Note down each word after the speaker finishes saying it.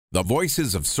The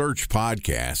Voices of Search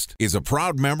podcast is a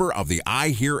proud member of the I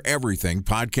Hear Everything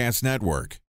podcast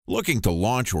network. Looking to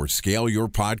launch or scale your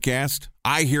podcast?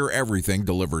 I Hear Everything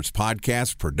delivers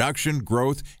podcast production,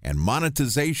 growth, and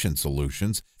monetization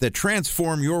solutions that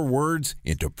transform your words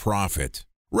into profit.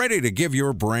 Ready to give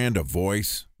your brand a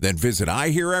voice? Then visit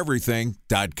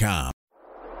iheareverything.com.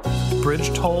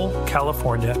 Bridge Toll,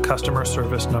 California, customer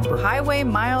service number. Highway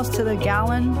miles to the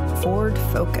gallon, Ford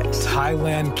Focus.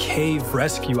 Thailand cave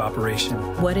rescue operation.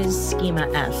 What is Schema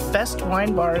F? Best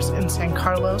wine bars in San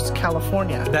Carlos,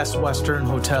 California. Best Western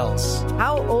hotels.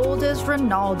 How old is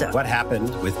Ronaldo? What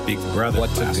happened with Big Brother?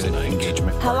 What's a good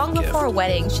engagement? How long before a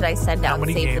wedding should I send out How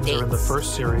many save games the dates? are in the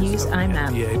first series? Use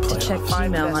IMAP to check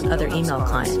email on other email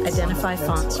clients. Identify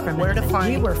fonts from Where to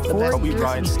find We were 4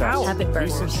 years out. Habit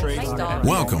burgers.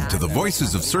 Welcome to the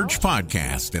Voices of Search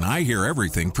podcast, and I Hear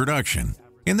Everything production.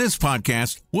 In this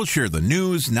podcast, we'll share the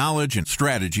news, knowledge, and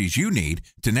strategies you need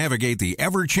to navigate the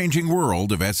ever-changing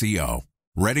world of SEO.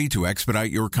 Ready to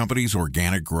expedite your company's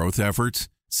organic growth efforts?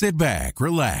 Sit back,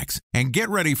 relax, and get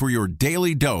ready for your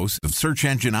daily dose of search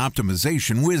engine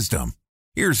optimization wisdom.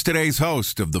 Here's today's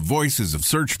host of the Voices of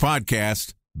Search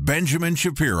podcast, Benjamin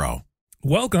Shapiro.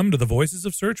 Welcome to the Voices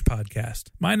of Search podcast.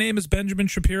 My name is Benjamin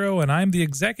Shapiro, and I'm the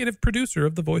executive producer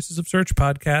of the Voices of Search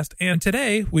podcast. And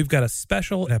today, we've got a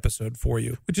special episode for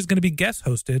you, which is going to be guest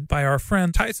hosted by our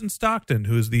friend Tyson Stockton,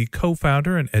 who is the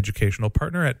co-founder and educational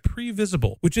partner at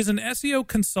Previsible, which is an SEO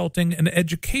consulting and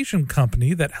education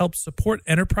company that helps support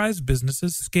enterprise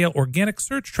businesses scale organic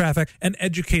search traffic and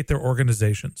educate their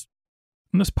organizations.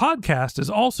 And this podcast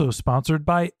is also sponsored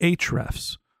by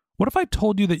Ahrefs. What if I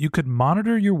told you that you could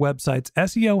monitor your website's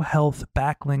SEO health,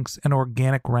 backlinks, and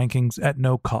organic rankings at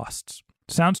no costs?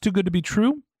 Sounds too good to be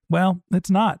true? Well, it's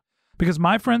not, because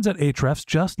my friends at Ahrefs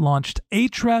just launched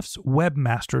Ahrefs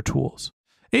Webmaster Tools.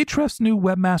 Ahrefs' new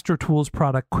Webmaster Tools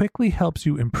product quickly helps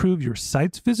you improve your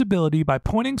site's visibility by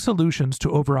pointing solutions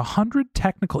to over 100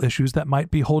 technical issues that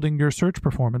might be holding your search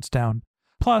performance down.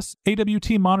 Plus,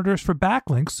 AWT monitors for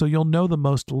backlinks so you'll know the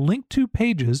most linked to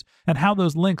pages and how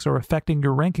those links are affecting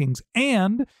your rankings.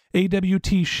 And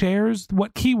AWT shares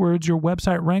what keywords your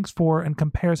website ranks for and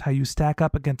compares how you stack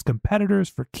up against competitors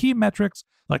for key metrics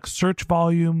like search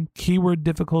volume, keyword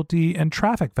difficulty, and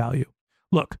traffic value.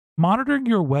 Look, monitoring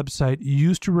your website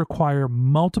used to require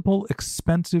multiple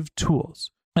expensive tools.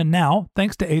 And now,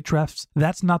 thanks to Ahrefs,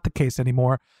 that's not the case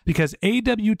anymore because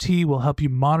AWT will help you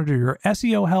monitor your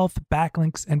SEO health,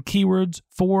 backlinks, and keywords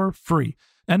for free.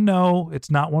 And no, it's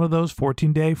not one of those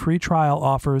 14-day free trial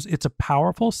offers. It's a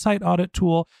powerful site audit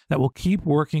tool that will keep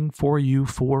working for you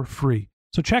for free.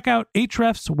 So check out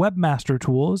Ahrefs Webmaster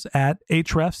Tools at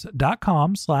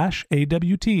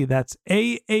ahrefs.com/AWT. That's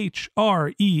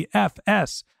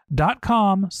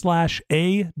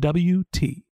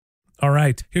ahrefs.com/AWT. All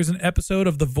right, here's an episode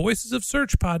of the Voices of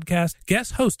Search podcast,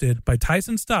 guest hosted by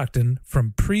Tyson Stockton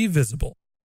from Previsible.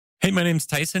 Hey, my name's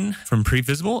Tyson from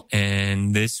Previsible,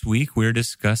 and this week we're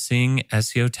discussing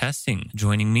SEO testing.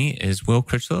 Joining me is Will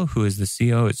Critchlow, who is the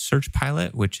CEO at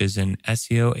SearchPilot, which is an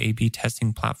SEO A/B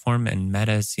testing platform and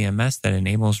meta CMS that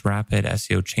enables rapid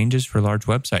SEO changes for large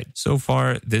websites. So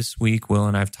far this week, Will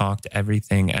and I have talked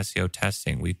everything SEO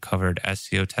testing. We've covered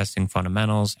SEO testing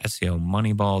fundamentals, SEO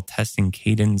Moneyball, testing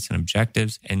cadence and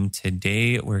objectives, and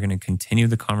today we're going to continue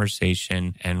the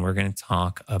conversation and we're going to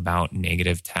talk about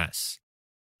negative tests.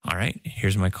 All right,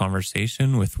 here's my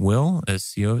conversation with Will, as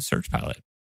CEO of SearchPilot.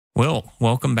 Will,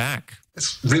 welcome back.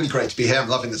 It's really great to be here. I'm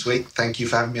loving this week. Thank you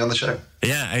for having me on the show.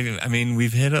 Yeah, I mean,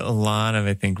 we've hit a lot of,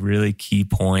 I think, really key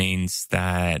points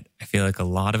that I feel like a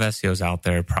lot of SEOs out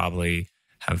there probably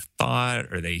have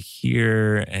thought or they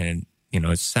hear, and, you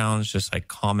know, it sounds just like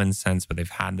common sense, but they've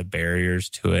had the barriers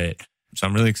to it. So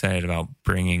I'm really excited about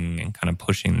bringing and kind of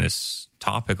pushing this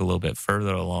topic a little bit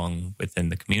further along within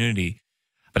the community.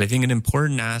 But I think an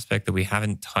important aspect that we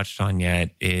haven't touched on yet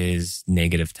is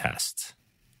negative tests.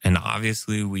 And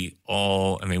obviously we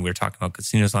were talking about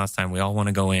casinos last time. We all want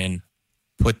to go in,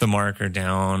 put the marker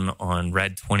down on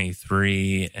red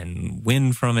 23 and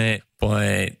win from it.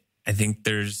 But I think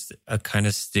there's a kind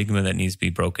of stigma that needs to be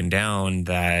broken down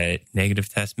that negative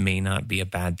tests may not be a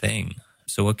bad thing.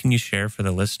 So what can you share for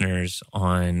the listeners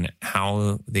on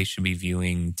how they should be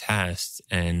viewing tests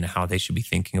and how they should be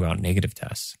thinking about negative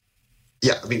tests?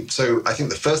 Yeah, so I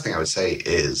think the first thing I would say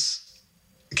is,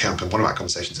 it came up in one of our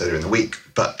conversations earlier in the week,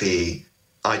 but the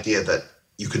idea that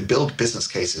you can build business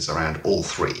cases around all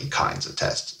three kinds of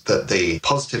tests. That the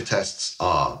positive tests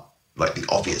are like the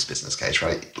obvious business case,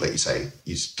 right? Like you say,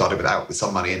 you started out with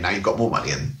some money and now you've got more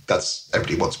money, and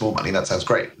everybody wants more money. That sounds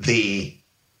great. The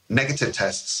negative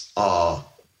tests are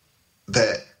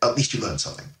that at least you learn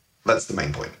something. That's the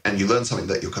main point. And you learn something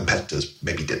that your competitors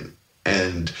maybe didn't.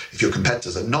 And if your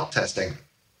competitors are not testing,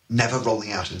 never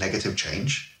rolling out a negative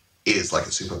change is like a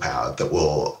superpower that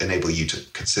will enable you to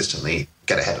consistently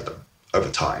get ahead of them over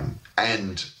time.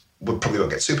 And we probably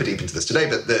won't get super deep into this today,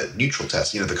 but the neutral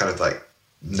tests, the kind of like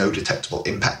no detectable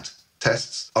impact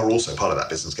tests are also part of that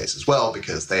business case as well,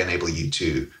 because they enable you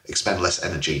to expend less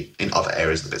energy in other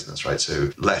areas of the business, right?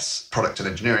 So less product and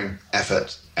engineering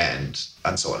effort and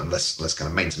so on, and less kind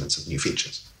of maintenance of new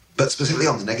features. But specifically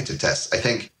on the negative tests, I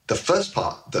think the first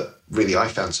part that really I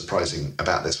found surprising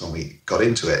about this when we got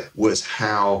into it was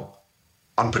how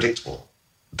unpredictable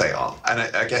they are. And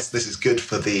I guess this is good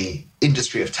for the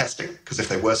industry of testing, because if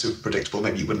they were super predictable,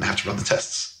 maybe you wouldn't have to run the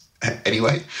tests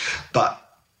anyway. But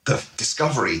the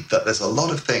discovery that there's a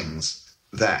lot of things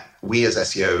that we as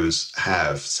SEOs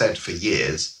have said for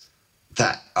years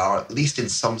that are, at least in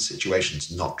some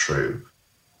situations, not true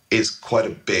is quite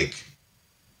a big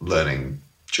learning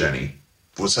journey.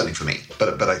 Well, certainly for me,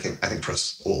 but I think for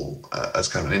us all as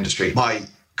kind of an industry. My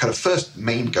kind of first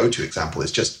main go-to example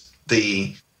is just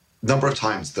the number of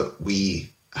times that we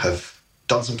have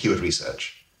done some keyword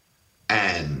research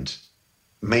and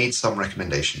made some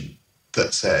recommendation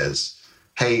that says,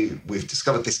 hey, we've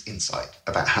discovered this insight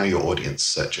about how your audience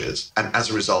searches. And as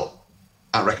a result,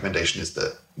 our recommendation is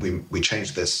that we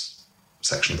change this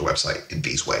section of the website in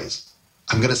these ways.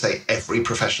 I'm going to say every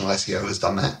professional SEO has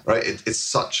done that, right? It's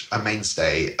such a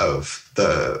mainstay of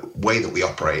the way that we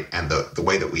operate and the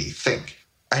way that we think.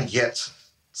 And yet,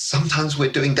 sometimes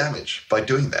we're doing damage by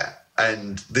doing that.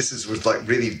 And this was like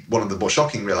really one of the more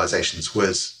shocking realizations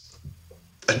was,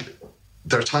 and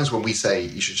there are times when we say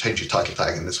you should change your title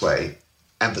tag in this way,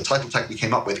 and the title tag we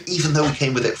came up with, even though we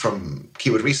came with it from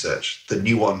keyword research, the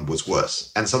new one was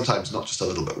worse. And sometimes not just a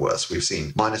little bit worse. We've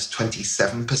seen minus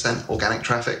 27% organic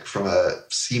traffic from a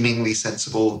seemingly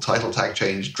sensible title tag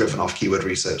change driven off keyword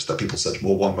research that people search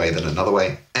more one way than another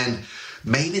way. And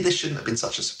maybe this shouldn't have been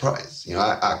such a surprise.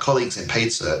 Our colleagues in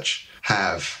paid search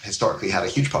have historically had a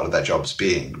huge part of their jobs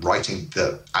being writing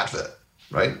the advert,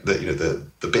 right? The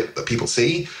bit that people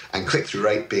see, and click-through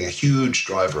rate being a huge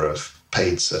driver of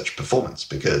paid search performance,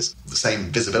 because the same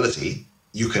visibility,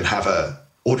 you can have a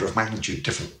order of magnitude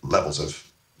different levels of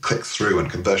click-through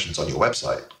and conversions on your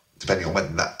website, depending on whether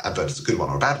that advert is a good one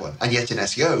or a bad one. And yet in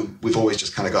SEO, we've always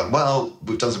just kind of gone, well,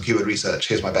 we've done some keyword research,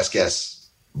 here's my best guess,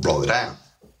 roll it out.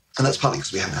 And that's partly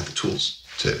because we haven't had the tools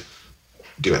to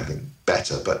do anything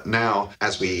better. But now,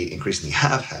 as we increasingly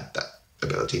have had that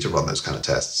ability to run those kind of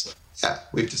tests,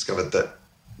 we've discovered that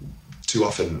too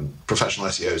often professional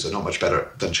SEOs are not much better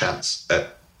than chance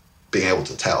at being able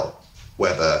to tell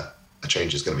whether a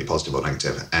change is going to be positive or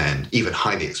negative. And even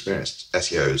highly experienced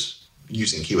SEOs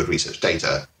using keyword research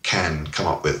data can come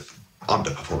up with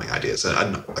underperforming ideas.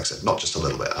 And like I said, not just a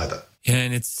little bit either. Yeah,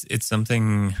 and it's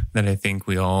something that I think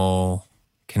we all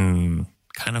can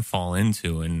kind of fall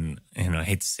into. And I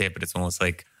hate to say it, but it's almost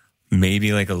like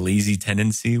maybe like a lazy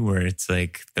tendency where it's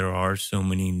like there are so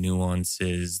many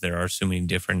nuances, there are so many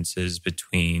differences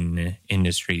between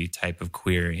industry type of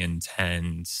query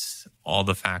intent. All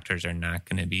the factors are not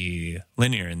going to be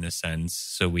linear in this sense.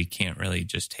 So we can't really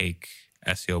just take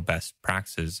SEO best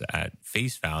practices at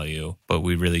face value, but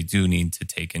we really do need to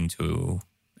take into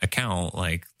account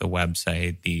like the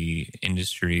website, the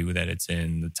industry that it's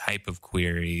in, the type of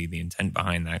query, the intent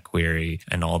behind that query,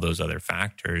 and all those other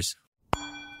factors.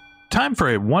 Time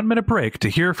for a 1-minute break to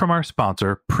hear from our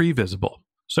sponsor, Previsible.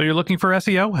 So you're looking for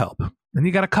SEO help, and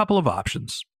you got a couple of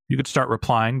options. You could start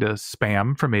replying to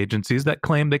spam from agencies that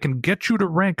claim they can get you to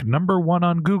rank number 1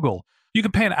 on Google. You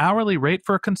can pay an hourly rate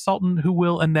for a consultant who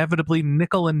will inevitably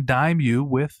nickel and dime you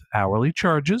with hourly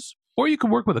charges. Or you can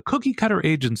work with a cookie-cutter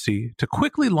agency to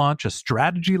quickly launch a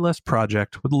strategy-less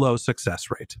project with low success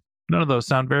rate. None of those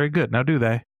sound very good, now do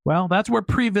they? Well, that's where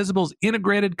Previsible's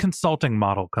integrated consulting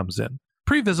model comes in.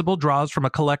 Previsible draws from a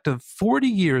collective 40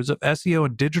 years of SEO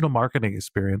and digital marketing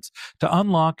experience to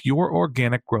unlock your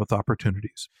organic growth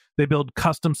opportunities. They build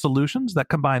custom solutions that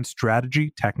combine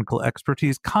strategy, technical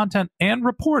expertise, content, and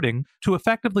reporting to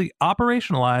effectively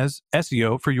operationalize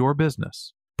SEO for your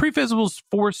business. Previsible's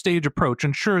 4-stage approach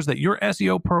ensures that your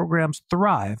SEO programs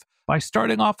thrive by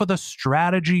starting off with a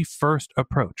strategy-first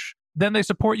approach. Then they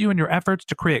support you in your efforts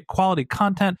to create quality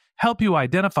content, help you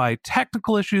identify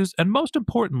technical issues, and most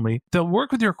importantly, they'll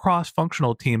work with your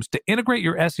cross-functional teams to integrate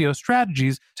your SEO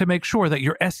strategies to make sure that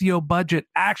your SEO budget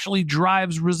actually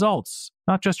drives results,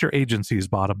 not just your agency's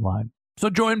bottom line. So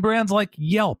join brands like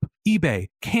Yelp, eBay,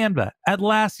 Canva,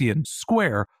 Atlassian,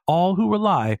 Square, all who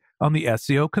rely on the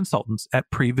SEO consultants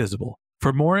at Previsible.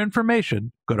 For more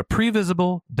information, go to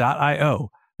previsible.io.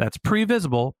 That's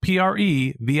Previsible,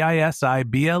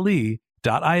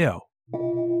 Previsible.io.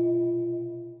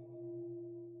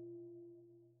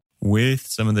 With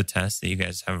some of the tests that you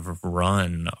guys have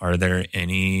run, are there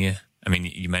any, I mean,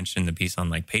 you mentioned the piece on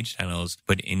like page titles,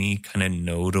 but any kind of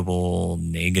notable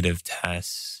negative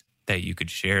tests that you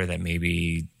could share that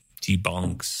maybe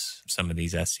debunks some of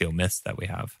these SEO myths that we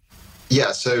have?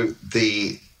 Yeah, so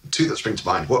the two that spring to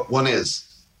mind, one is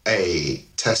a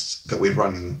test that we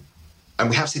run, and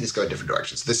we have seen this go in different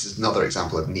directions. This is another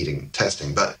example of needing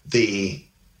testing, but the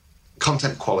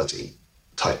content quality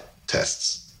type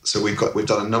tests. So we've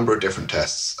done a number of different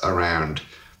tests around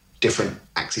different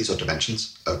axes or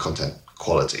dimensions of content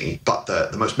quality. But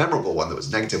the most memorable one, that was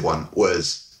a negative one,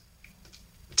 was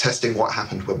testing what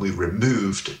happened when we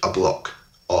removed a block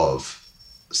of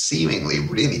seemingly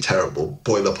really terrible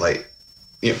boilerplate,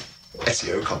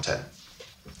 SEO content,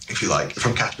 if you like,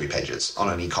 from category pages on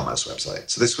an e-commerce website.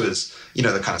 So this was, the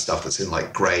kind of stuff that's in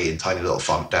like gray in tiny little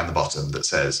font down the bottom that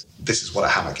says, this is what a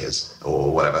hammock is,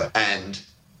 or whatever. And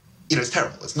it's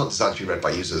terrible. It's not designed to be read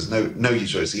by users. No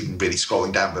user is even really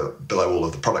scrolling down below all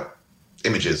of the product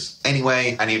images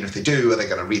anyway. And even if they do, are they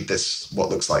going to read this, what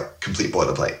looks like complete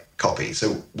boilerplate copy?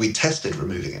 So we tested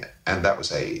removing it, and that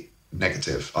was a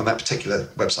negative. On that particular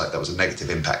website, that was a negative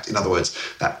impact. In other words,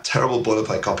 that terrible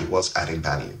boilerplate copy was adding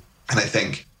value. And I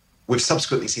think we've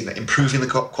subsequently seen that improving the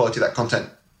quality of that content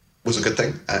was a good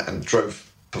thing and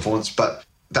drove performance. But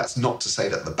that's not to say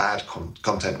that the bad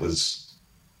content was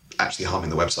actually harming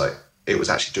the website. It was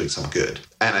actually doing some good.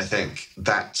 And I think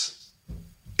that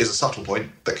is a subtle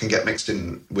point that can get mixed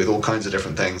in with all kinds of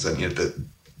different things. And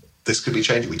this could be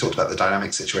changing. We talked about the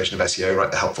dynamic situation of SEO,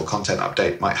 right? The helpful content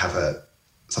update might have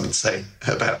something to say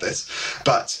about this.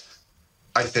 But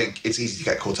I think it's easy to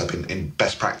get caught up in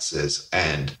best practices,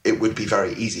 and it would be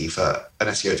very easy for an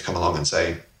SEO to come along and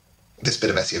say, this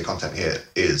bit of SEO content here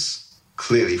is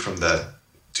clearly from the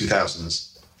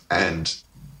 2000s and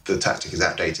the tactic is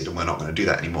outdated and we're not going to do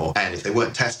that anymore. And if they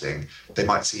weren't testing, they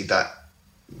might see that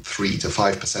 3 to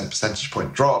 5% percentage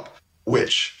point drop,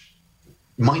 which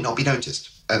might not be noticed.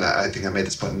 And I think I made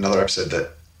this point in another episode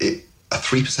that a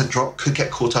 3% drop could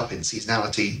get caught up in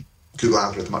seasonality, Google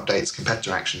algorithm updates,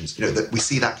 competitor actions. That we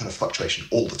see that kind of fluctuation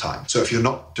all the time. So if you're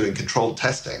not doing controlled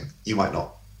testing, you might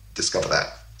not discover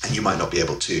that, and you might not be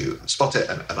able to spot it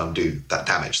and undo that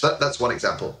damage. So that's one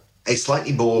example. A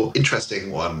slightly more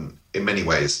interesting one, in many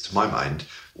ways, to my mind,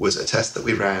 was a test that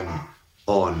we ran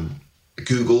on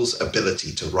Google's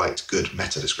ability to write good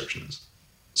meta descriptions.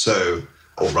 So,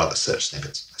 or rather search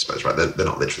snippets, I suppose, right? They're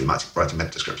not literally writing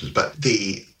meta descriptions, but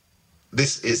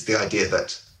this is the idea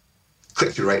that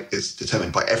click-through rate is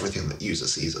determined by everything that user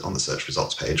sees on the search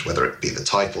results page, whether it be the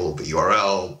title, the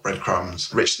URL,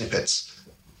 breadcrumbs, rich snippets,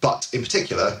 but in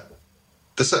particular,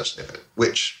 the search snippet,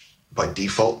 which by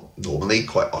default, normally,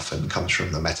 quite often comes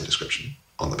from the meta description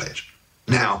on the page.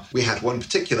 Now, we had one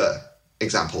particular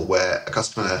example where a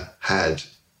customer had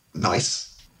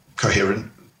nice,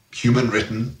 coherent,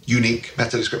 human-written, unique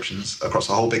meta descriptions across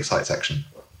a whole big site section.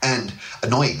 And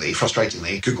annoyingly,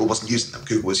 frustratingly, Google wasn't using them.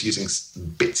 Google was using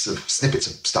snippets of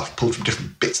stuff pulled from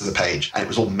different bits of the page, and it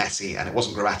was all messy, and it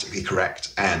wasn't grammatically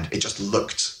correct, and it just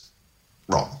looked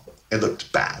wrong. It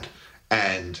looked bad.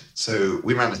 And so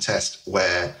we ran a test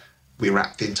where we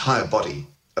wrapped the entire body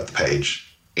of the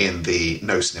page in the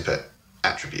no snippet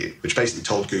attribute, which basically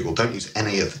told Google, don't use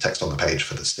any of the text on the page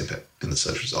for the snippet in the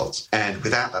search results. And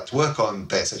without that to work on,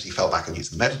 they essentially fell back and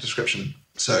used the meta description.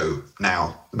 So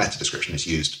now the meta description is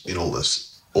used in all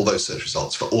those search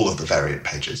results for all of the variant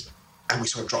pages. And we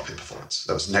saw a drop in performance.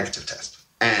 That was a negative test.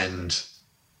 And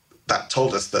that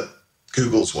told us that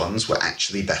Google's ones were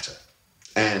actually better.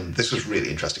 And this was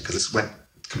really interesting because this went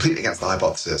completely against the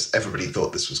hypothesis. Everybody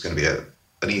thought this was going to be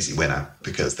an easy winner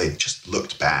because they just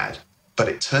looked bad. But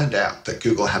it turned out that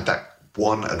Google had that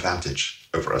one advantage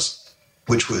over us,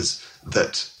 which was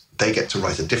that they get to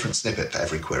write a different snippet for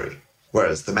every query.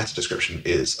 Whereas the meta description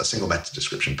is a single meta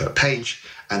description per page,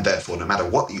 and therefore no matter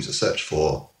what the user searched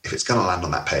for, if it's going to land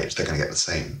on that page, they're going to get the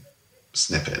same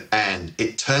snippet. And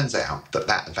it turns out that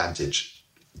that advantage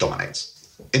dominates.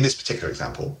 In this particular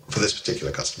example, for this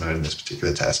particular customer in this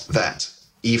particular test, that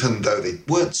even though they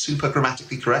weren't super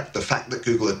grammatically correct, the fact that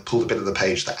Google had pulled a bit of the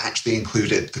page that actually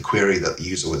included the query that the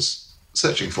user was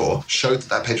searching for showed that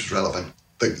that page was relevant.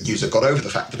 The user got over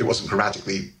the fact that it wasn't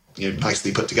grammatically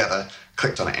nicely put together,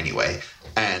 clicked on it anyway.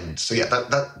 And so, yeah,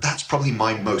 that's probably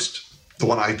the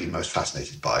one I've been most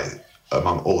fascinated by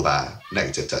among all of our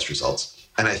negative test results.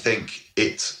 And I think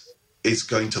it is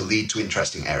going to lead to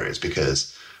interesting areas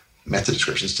because meta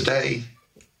descriptions today,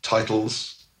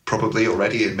 titles, probably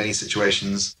already in many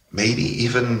situations, maybe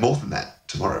even more than that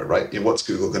tomorrow, right? What's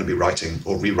Google going to be writing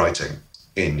or rewriting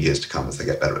in years to come as they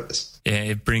get better at this? Yeah,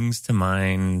 it brings to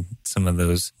mind some of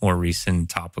those more recent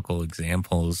topical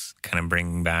examples, kind of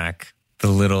bringing back the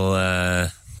little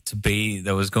debate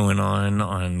that was going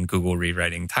on Google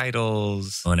rewriting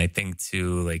titles. And I think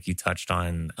too, like you touched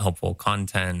on helpful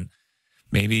content,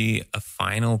 maybe a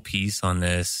final piece on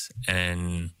this.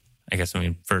 And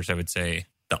first I would say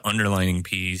the underlining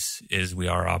piece is we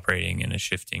are operating in a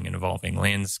shifting and evolving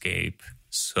landscape.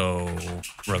 So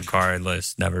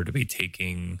regardless, never to be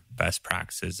taking best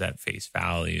practices at face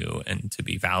value and to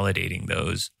be validating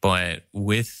those. But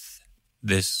with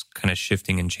this kind of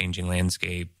shifting and changing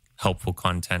landscape, helpful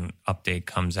content update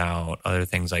comes out, other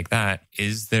things like that.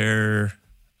 Is there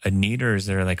a need or is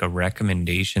there like a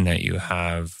recommendation that you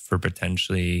have for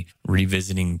potentially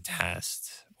revisiting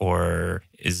tests? Or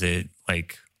is it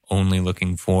like only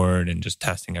looking forward and just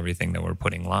testing everything that we're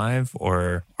putting live?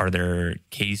 Or are there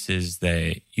cases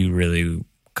that you really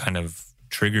kind of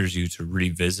triggers you to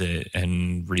revisit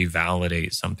and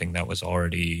revalidate something that was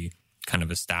already kind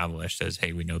of established as,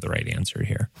 hey, we know the right answer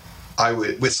here? I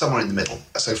would, with somewhere in the middle.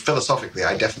 So philosophically,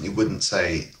 I definitely wouldn't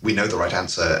say we know the right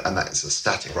answer and that is a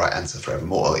static right answer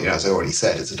forevermore. As I already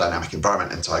said, it's a dynamic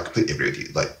environment. And so I completely agree with you.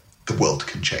 Like, the world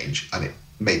can change and it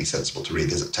may be sensible to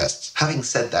revisit tests. Having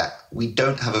said that, we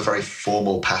don't have a very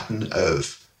formal pattern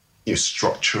of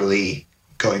structurally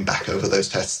going back over those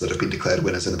tests that have been declared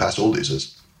winners in the past or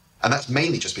losers. And that's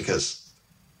mainly just because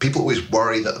people always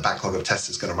worry that the backlog of tests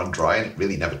is going to run dry, and it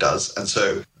really never does. And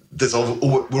so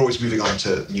we're always moving on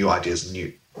to new ideas and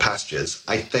new pastures.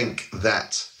 I think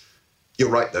that you're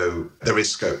right, though, there is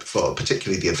scope for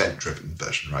particularly the event-driven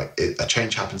version, right? A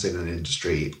change happens in an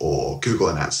industry or Google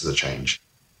announces a change.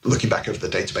 Looking back over the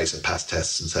database of past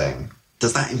tests and saying,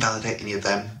 does that invalidate any of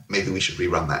them? Maybe we should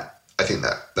rerun that. I think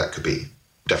that could be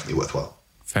definitely worthwhile.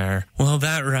 Fair. Well,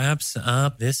 that wraps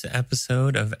up this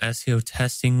episode of SEO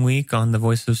Testing Week on the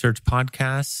Voice of Search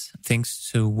podcast.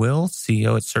 Thanks to Will,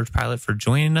 CEO at Search Pilot, for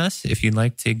joining us. If you'd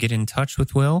like to get in touch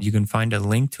with Will, you can find a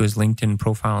link to his LinkedIn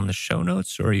profile in the show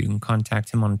notes, or you can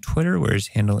contact him on Twitter, where his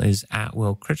handle is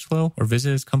 @WillCritchlow, or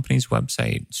visit his company's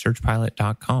website,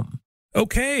 searchpilot.com.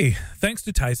 Okay, thanks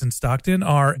to Tyson Stockton,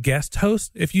 our guest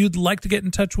host. If you'd like to get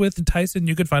in touch with Tyson,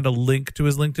 you can find a link to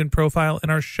his LinkedIn profile in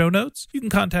our show notes. You can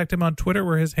contact him on Twitter,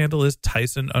 where his handle is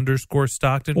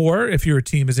Tyson_Stockton. Or if your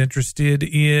team is interested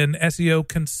in SEO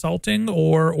consulting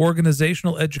or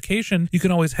organizational education, you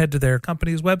can always head to their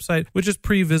company's website, which is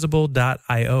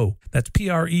previsible.io. That's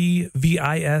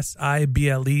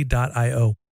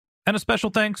previsible.io. And a special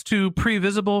thanks to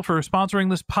Previsible for sponsoring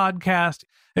this podcast.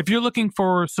 If you're looking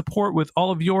for support with all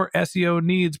of your SEO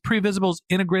needs, Previsible's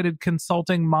integrated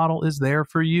consulting model is there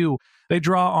for you. They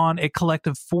draw on a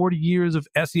collective 40 years of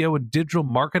SEO and digital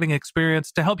marketing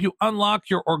experience to help you unlock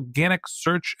your organic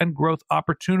search and growth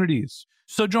opportunities.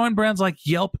 So join brands like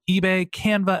Yelp, eBay,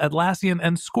 Canva, Atlassian,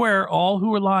 and Square, all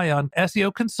who rely on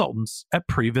SEO consultants at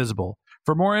Previsible.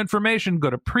 For more information, go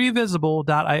to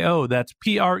previsible.io. That's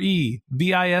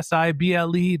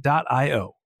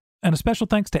previsible.io. And a special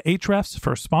thanks to Ahrefs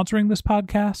for sponsoring this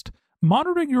podcast.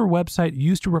 Monitoring your website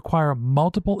used to require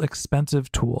multiple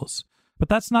expensive tools, but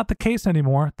that's not the case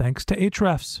anymore thanks to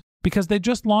Ahrefs, because they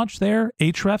just launched their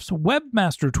Ahrefs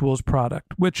Webmaster Tools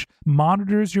product, which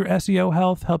monitors your SEO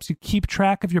health, helps you keep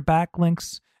track of your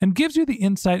backlinks, and gives you the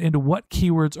insight into what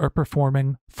keywords are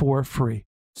performing for free.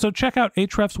 So check out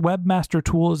Ahrefs Webmaster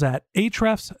Tools at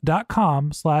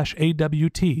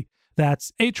ahrefs.com/AWT.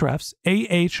 That's Ahrefs,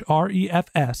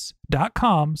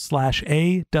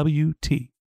 ahrefs.com/AWT.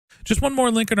 Just one more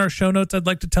link in our show notes I'd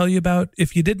like to tell you about.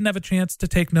 If you didn't have a chance to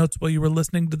take notes while you were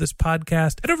listening to this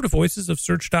podcast, head over to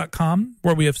voicesofsearch.com,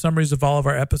 where we have summaries of all of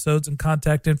our episodes and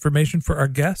contact information for our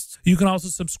guests. You can also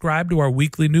subscribe to our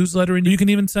weekly newsletter, and you can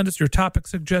even send us your topic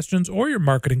suggestions or your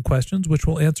marketing questions, which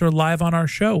we'll answer live on our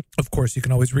show. Of course, you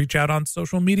can always reach out on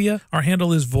social media. Our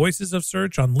handle is Voices of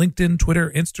Search on LinkedIn,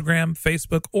 Twitter, Instagram,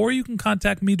 Facebook, or you can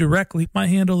contact me directly. My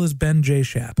handle is Ben J.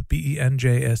 Shap,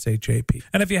 BenJShap.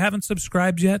 And if you haven't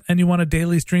subscribed yet, and you want a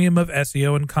daily stream of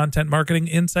SEO and content marketing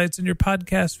insights in your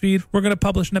podcast feed, we're going to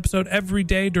publish an episode every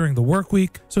day during the work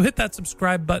week. So hit that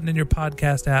subscribe button in your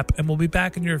podcast app, and we'll be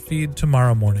back in your feed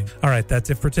tomorrow morning. All right, that's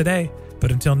it for today.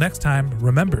 But until next time,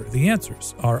 remember, the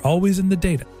answers are always in the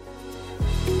data.